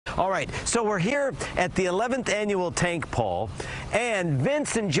All right, so we're here at the 11th annual tank pull, and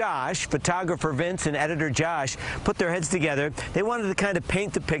Vince and Josh, photographer Vince and editor Josh, put their heads together. They wanted to kind of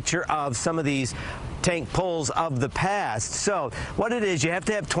paint the picture of some of these tank pulls of the past. So what it is, you have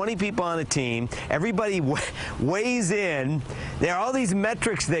to have 20 people on a team. Everybody weighs in. There are all these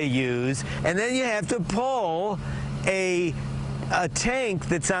metrics they use, and then you have to pull a tank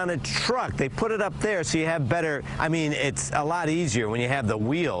that's on a truck. They put it up there so you have better, I mean, it's a lot easier when you have the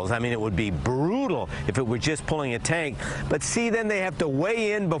wheels. I mean, it would be brutal if it were just pulling a tank. But see, then they have to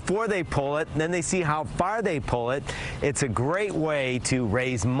weigh in before they pull it, and then they see how far they pull it. It's a great way to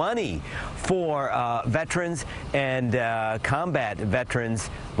raise money for veterans and combat veterans.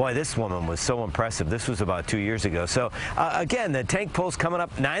 Boy, this woman was so impressive. This was about 2 years ago. So again, the tank pull's coming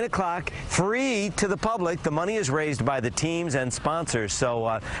up 9 o'clock, free to the public. The money is raised by the teams and sponsors.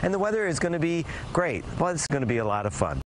 So and the weather is going to be great. Well, it's going to be a lot of fun.